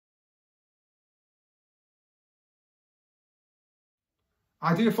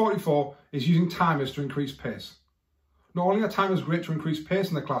Idea 44 is using timers to increase pace. Not only are timers great to increase pace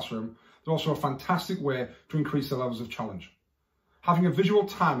in the classroom, they're also a fantastic way to increase the levels of challenge. Having a visual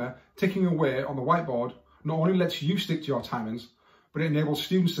timer ticking away on the whiteboard not only lets you stick to your timings, but it enables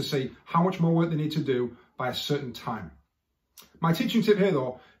students to see how much more work they need to do by a certain time. My teaching tip here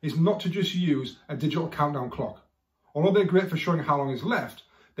though is not to just use a digital countdown clock. Although they're great for showing how long is left,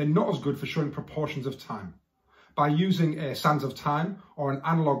 they're not as good for showing proportions of time. By using a sands of time or an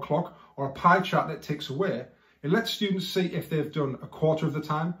analog clock or a pie chart that ticks away, it lets students see if they've done a quarter of the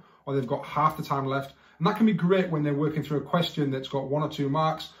time or they've got half the time left. And that can be great when they're working through a question that's got 1 or 2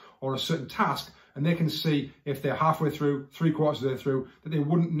 marks or a certain task, and they can see if they're halfway through, 3/4 of the way through, that they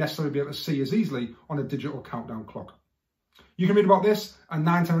wouldn't necessarily be able to see as easily on a digital countdown clock. You can read about this and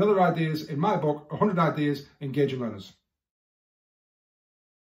 9 10 other ideas in my book, 100 Ideas Engaging Learners.